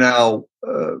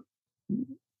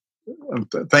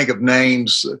 think of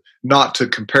names, not to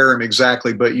compare him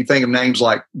exactly, but you think of names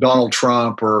like Donald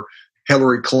Trump or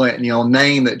Hillary Clinton, a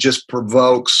name that just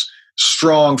provokes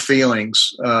strong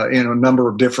feelings in a number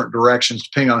of different directions,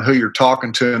 depending on who you're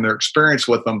talking to and their experience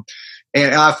with them.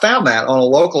 And I found that on a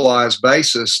localized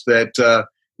basis that,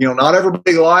 not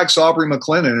everybody likes Aubrey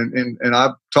McClendon. And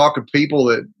I've talked to people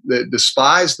that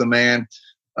despise the man.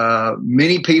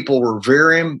 Many people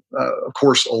revere him. Of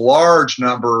course, a large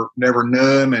number never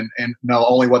knew him and know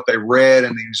only what they read,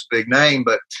 and he was a big name.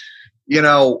 But,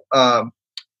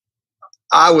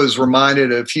 I was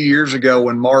reminded a few years ago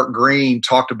when Mark Green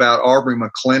talked about Aubrey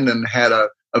McClendon had a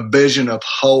vision of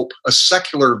hope, a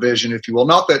secular vision, if you will.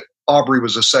 Not that Aubrey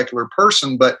was a secular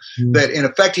person, but that in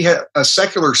effect he had a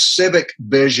secular civic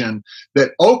vision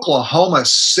that Oklahoma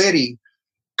City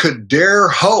could dare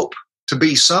hope to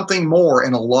be something more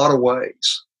in a lot of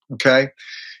ways. Okay.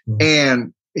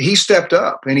 And he stepped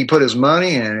up and he put his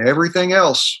money and everything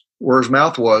else where his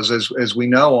mouth was, as we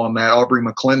know, on that Aubrey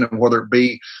McClendon, whether it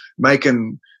be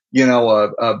making,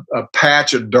 a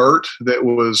patch of dirt that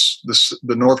was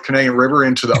the North Canadian River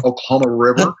into the Oklahoma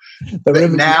River.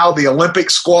 Now the Olympic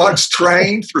squads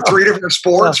trained for 3 different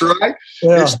sports, right?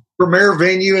 Yeah. It's the premier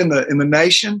venue in the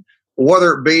nation.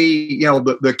 Whether it be,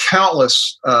 the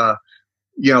countless,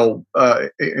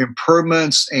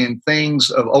 improvements and things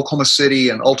of Oklahoma City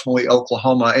and ultimately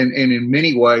Oklahoma, and in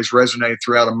many ways resonated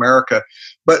throughout America.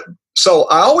 But so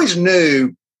I always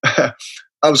knew.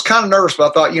 I was kind of nervous, but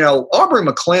I thought, Aubrey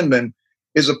McClendon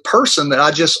is a person that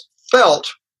I just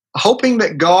felt, hoping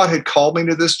that God had called me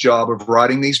to this job of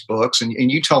writing these books. And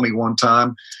you told me one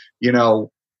time,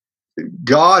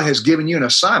 God has given you an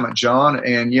assignment, John,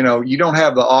 and, you don't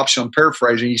have the option, I'm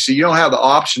paraphrasing, you see, you don't have the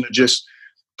option to just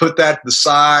put that to the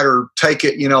side or take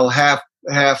it,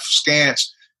 half scant.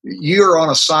 You're on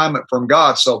assignment from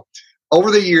God. So over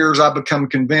the years, I've become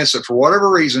convinced that for whatever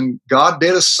reason, God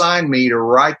did assign me to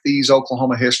write these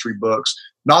Oklahoma history books.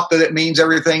 Not that it means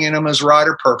everything in them is right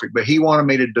or perfect, but he wanted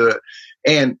me to do it.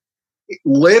 And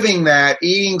living that,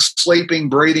 eating, sleeping,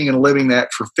 breathing, and living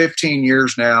that for 15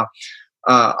 years now,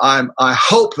 I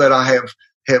hope that I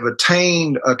have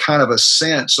attained a kind of a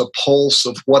sense, a pulse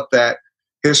of what that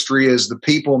history is the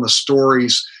people and the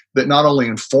stories that not only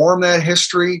inform that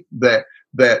history, that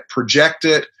project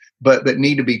it, but that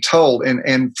need to be told.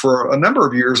 And for a number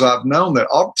of years, I've known that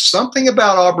something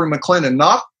about Aubrey McClendon,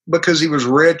 not because he was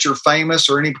rich or famous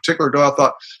or any particular deal, I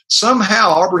thought somehow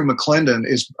Aubrey McClendon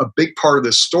is a big part of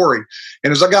this story.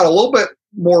 And as I got a little bit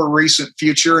more recent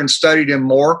future and studied him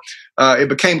more, it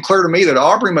became clear to me that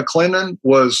Aubrey McClendon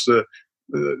was the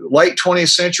late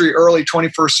 20th century, early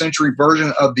 21st century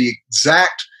version of the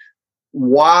exact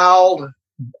wild,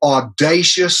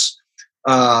 audacious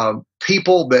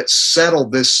people that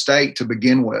settled this state to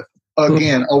begin with,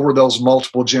 again, over those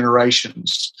multiple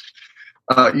generations.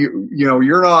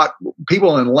 You're not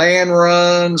people in land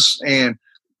runs and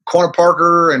Quanah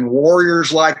Parker and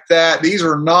warriors like that. These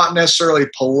are not necessarily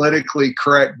politically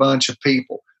correct bunch of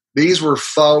people. These were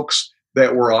folks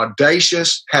that were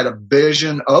audacious, had a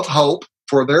vision of hope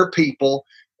for their people,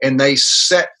 and they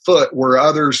set foot where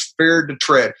others feared to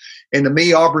tread. And to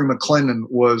me, Aubrey McClendon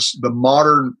was the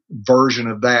modern version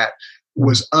of that,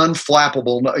 was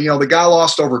unflappable. The guy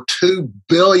lost over $2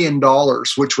 billion,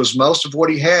 which was most of what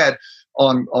he had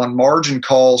on margin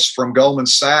calls from Goldman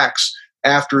Sachs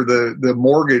after the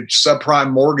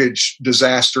subprime mortgage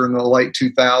disaster in the late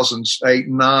 2000s, 8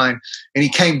 and 9. And he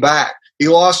came back. He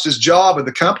lost his job at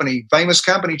the famous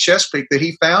company Chesapeake that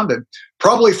he founded,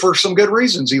 probably for some good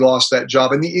reasons he lost that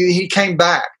job. And he came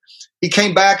back. He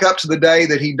came back up to the day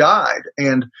that he died.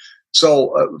 And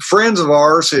so friends of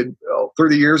ours had, through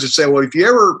the years, had said, well, if you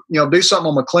ever do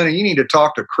something on McClendon, you need to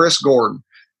talk to Chris Gordon.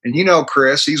 And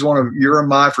Chris, he's one of your and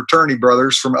my fraternity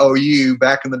brothers from OU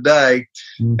back in the day.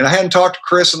 Mm-hmm. And I hadn't talked to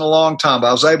Chris in a long time, but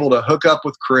I was able to hook up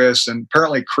with Chris. And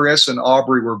apparently Chris and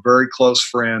Aubrey were very close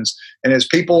friends. And as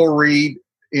people will read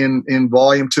in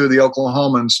volume 2 of the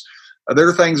Oklahomans, there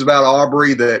are things about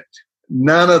Aubrey that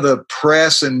none of the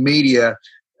press and media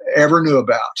ever knew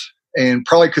about. And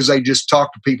probably because they just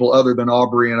talked to people other than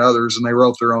Aubrey and others, and they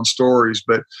wrote their own stories.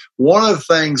 But one of the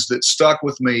things that stuck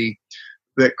with me,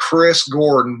 that Chris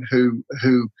Gordon, who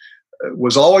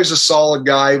was always a solid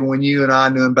guy even when you and I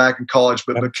knew him back in college,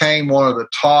 but became one of the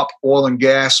top oil and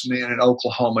gas men in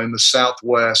Oklahoma, in the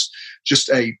Southwest, just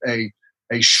a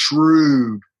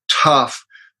shrewd, tough,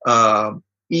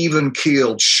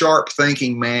 even-keeled,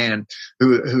 sharp-thinking man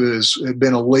who has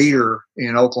been a leader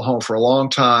in Oklahoma for a long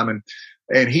time.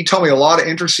 And he told me a lot of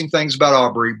interesting things about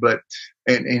Aubrey,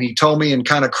 and he told me in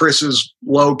kind of Chris's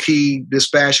low-key,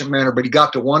 dispassionate manner, but he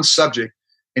got to one subject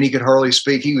and he could hardly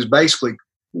speak. He was basically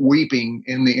weeping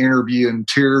in the interview and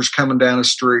tears coming down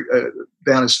his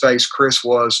face, Chris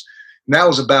was. And that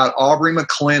was about Aubrey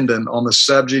McClendon on the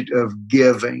subject of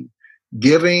giving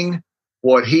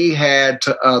what he had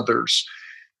to others.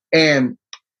 And,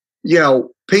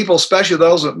 people, especially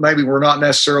those that maybe were not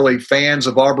necessarily fans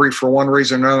of Aubrey for one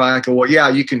reason or another, I go, well, yeah,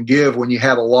 you can give when you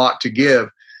have a lot to give.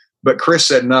 But Chris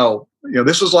said, no,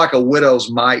 this was like a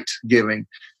widow's mite giving.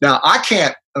 Now, I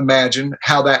can't imagine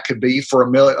how that could be for a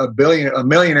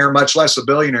millionaire, much less a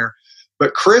billionaire.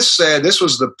 But Chris said this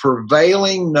was the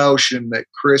prevailing notion that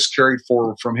Chris carried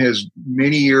forward from his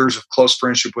many years of close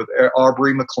friendship with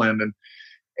Aubrey McClendon.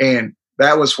 And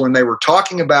that was when they were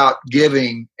talking about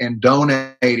giving and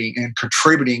donating and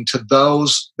contributing to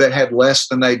those that had less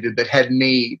than they did, that had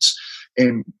needs.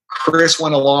 And Chris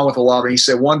went along with a lot of it. He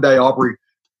said one day Aubrey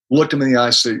looked him in the eye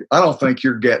and said, I don't think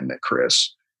you're getting it,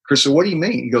 Chris. Chris said, what do you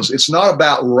mean? He goes, it's not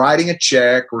about writing a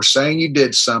check or saying you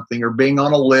did something or being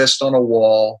on a list on a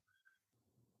wall.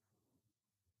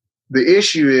 The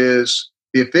issue is,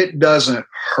 if it doesn't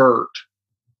hurt,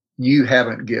 you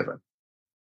haven't given.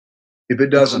 If it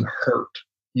doesn't hurt,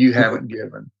 you haven't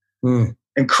given. Mm.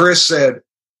 And Chris said,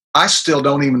 I still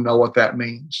don't even know what that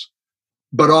means.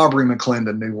 But Aubrey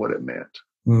McClendon knew what it meant.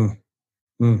 Mm.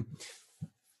 Mm.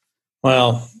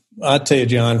 Well, I tell you,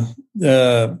 John,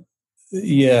 the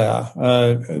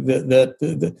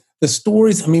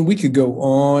stories, I mean, we could go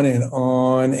on and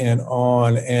on and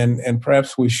on, and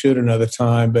perhaps we should another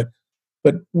time, but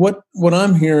what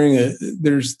I'm hearing,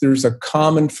 there's a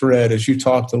common thread, as you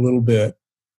talked a little bit,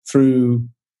 through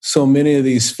so many of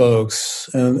these folks,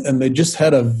 and they just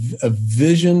had a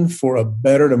vision for a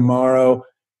better tomorrow,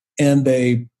 and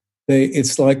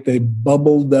it's like they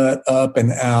bubbled that up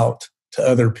and out to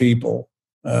other people.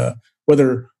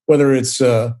 Whether it's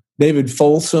David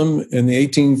Folsom in the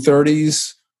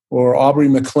 1830s or Aubrey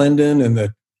McClendon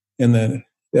in the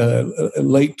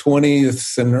late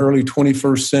 20th and early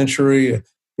 21st century,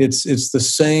 it's the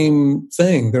same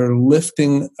thing. They're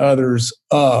lifting others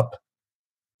up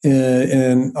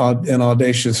in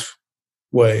audacious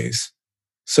ways.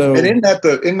 So, and in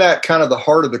that kind of the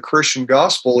heart of the Christian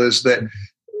gospel is that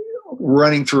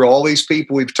running through all these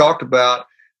people we've talked about,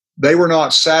 they were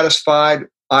not satisfied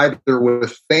either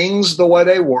with things the way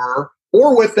they were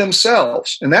or with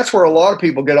themselves. And that's where a lot of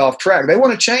people get off track. They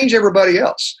want to change everybody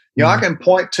else. You know, I can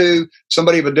point to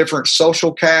somebody of a different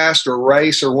social caste or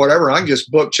race or whatever. I can just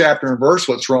book, chapter, and verse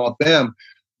what's wrong with them.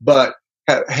 But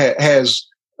has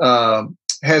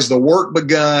the work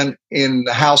begun in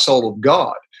the household of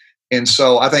God? And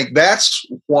so I think that's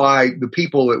why the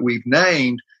people that we've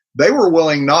named, they were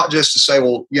willing not just to say,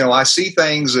 well, you know, I see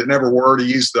things that never were, to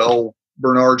use the old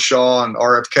Bernard Shaw and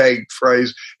RFK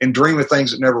phrase, and dream of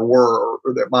things that never were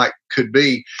or that could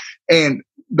be. And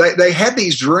they had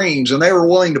these dreams, and they were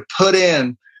willing to put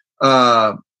in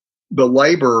the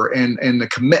labor and the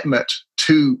commitment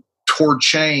toward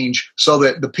change so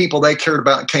that the people they cared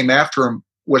about and came after them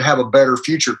would have a better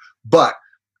future. But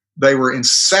they were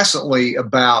incessantly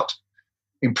about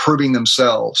improving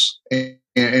themselves.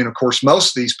 And of course,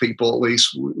 most of these people, at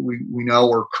least we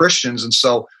know, are Christians. And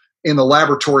so in the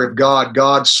laboratory of God,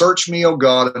 God, search me, O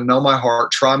God, and know my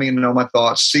heart. Try me and know my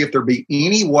thoughts. See if there be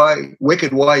any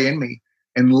wicked way in me,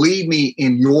 and lead me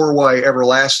in your way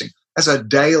everlasting. That's a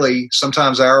daily,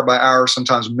 sometimes hour by hour,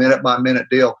 sometimes minute by minute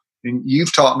deal. And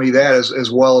you've taught me that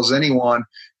as well as anyone.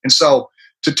 And so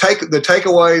the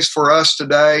takeaways for us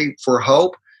today for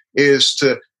hope is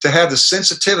to have the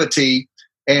sensitivity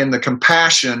and the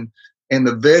compassion and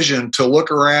the vision to look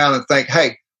around and think,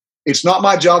 hey, it's not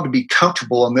my job to be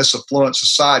comfortable in this affluent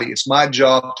society. It's my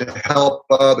job to help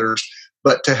others.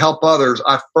 But to help others,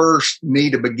 I first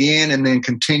need to begin and then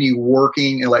continue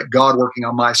working and let God working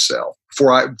on myself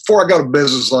before I go to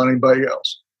business on anybody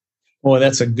else. Boy,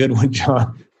 that's a good one,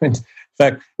 John. In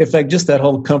fact, just that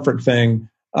whole comfort thing,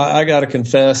 I got to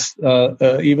confess,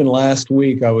 even last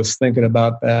week I was thinking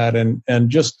about that and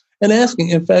asking,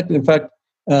 in fact,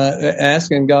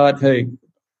 asking God, hey,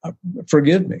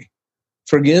 forgive me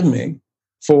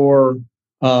for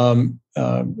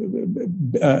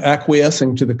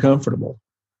acquiescing to the comfortable,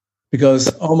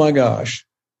 because oh my gosh,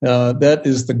 that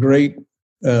is the great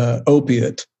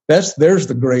opiate. There's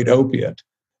the great opiate,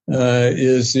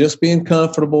 is just being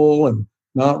comfortable and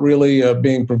not really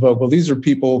being provoked. Well, these are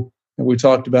people that we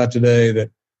talked about today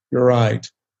that, you're right,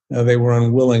 they were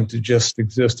unwilling to just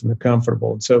exist in the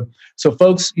comfortable. And so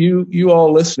folks, you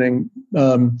all listening,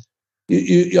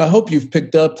 I hope you've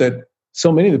picked up that so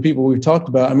many of the people we've talked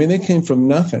about, I mean, they came from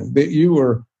nothing.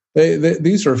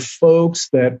 These are folks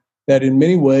that in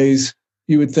many ways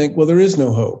you would think, well, there is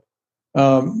no hope.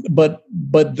 But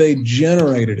they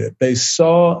generated it. They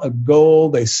saw a goal,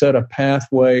 they set a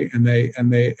pathway, and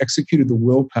they executed the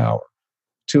willpower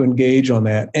to engage on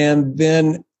that, and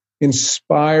then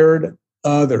inspired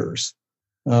others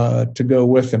to go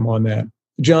with them on that.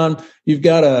 John, you've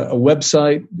got a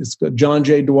website. It's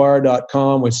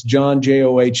johnjdwyer.com. It's John,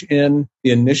 John,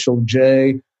 the initial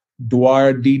J,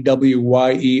 Dwyer,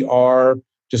 Dwyer,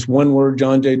 just one word,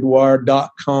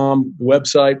 johnjdwyer.com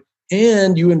website.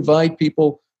 And you invite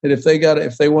people that if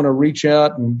they want to reach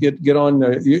out and get on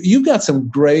there, you've got some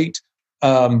great.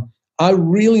 I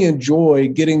really enjoy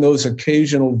getting those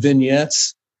occasional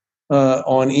vignettes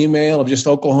on email of just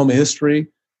Oklahoma history,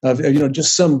 of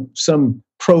just some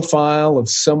profile of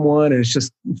someone, and it's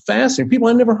just fascinating. People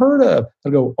I never heard of.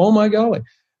 I go, oh my golly,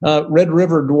 Red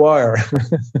River Dwyer,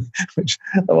 which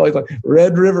I've always like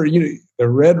Red River. The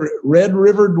Red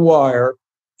River Dwyer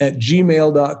at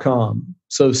gmail.com.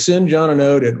 So send John a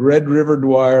note at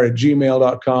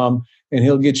redriverdwyer@gmail.com, and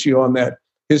he'll get you on that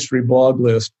history blog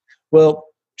list. Well,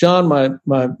 John, my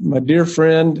dear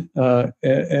friend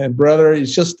and brother,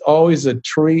 it's just always a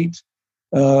treat.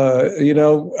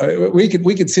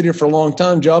 We could sit here for a long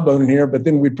time jawboning here, but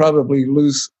then we'd probably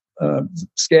lose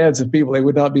scads of people. They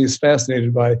would not be as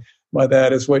fascinated by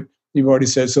that as what you've already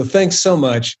said. So thanks so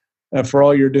much for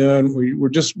all you're doing.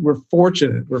 We're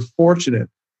fortunate. We're fortunate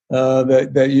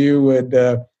that you would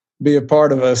be a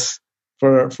part of us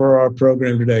for our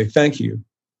program today. Thank you.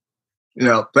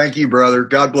 Thank you, brother.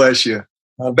 God bless you.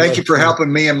 Thank you for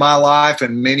helping me in my life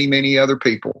and many, many other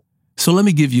people. So let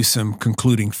me give you some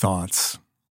concluding thoughts.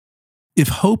 If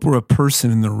Hope were a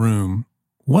person in the room,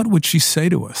 what would she say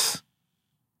to us?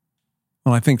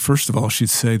 Well, I think first of all, she'd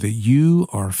say that you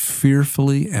are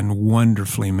fearfully and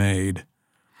wonderfully made,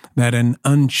 that an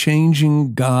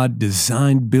unchanging God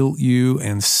designed, built you,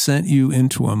 and sent you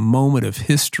into a moment of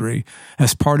history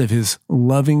as part of his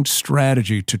loving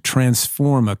strategy to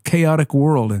transform a chaotic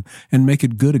world and make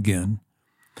it good again.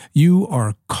 You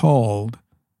are called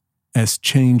as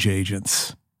change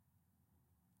agents.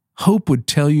 Hope would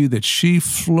tell you that she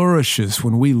flourishes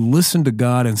when we listen to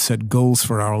God and set goals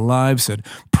for our lives that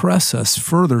press us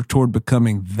further toward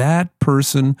becoming that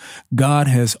person God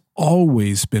has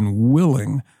always been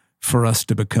willing for us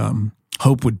to become.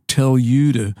 Hope would tell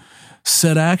you to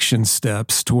set action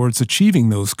steps towards achieving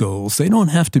those goals. They don't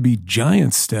have to be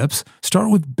giant steps.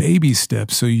 Start with baby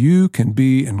steps so you can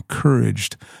be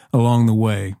encouraged along the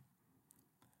way.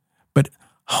 But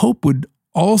hope would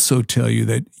also tell you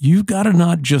that you've got to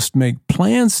not just make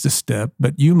plans to step,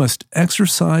 but you must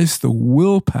exercise the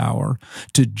willpower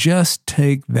to just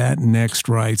take that next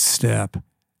right step.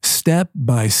 Step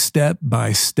by step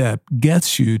by step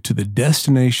gets you to the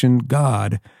destination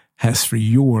God has for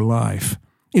your life.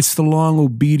 It's the long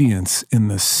obedience in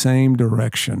the same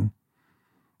direction.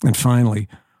 And finally,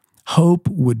 hope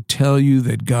would tell you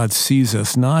that God sees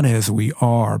us not as we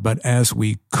are, but as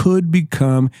we could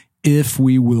become if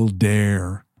we will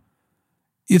dare.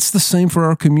 It's the same for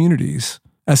our communities.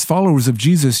 As followers of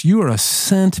Jesus, you are a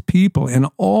sent people, and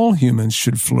all humans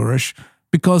should flourish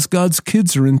because God's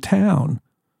kids are in town.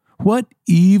 What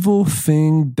evil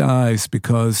thing dies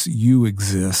because you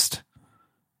exist?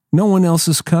 No one else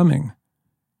is coming.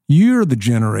 You're the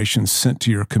generation sent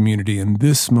to your community in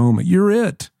this moment. You're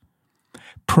it.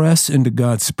 Press into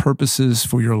God's purposes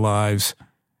for your lives,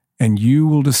 and you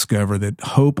will discover that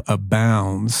hope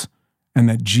abounds and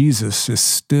that Jesus is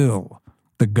still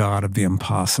the God of the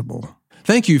impossible.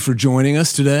 Thank you for joining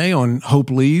us today on Hope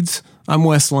Leads. I'm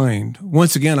Wes Lane.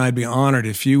 Once again, I'd be honored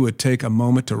if you would take a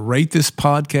moment to rate this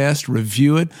podcast,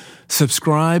 review it,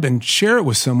 subscribe, and share it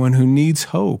with someone who needs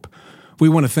hope. We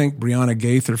want to thank Brianna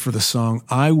Gaither for the song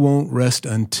I Won't Rest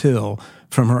Until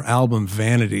from her album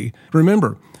Vanity.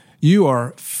 Remember, you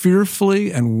are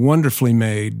fearfully and wonderfully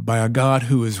made by a God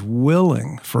who is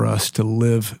willing for us to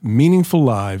live meaningful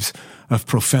lives of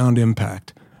profound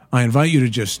impact. I invite you to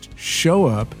just show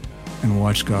up and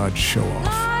watch God show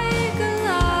off.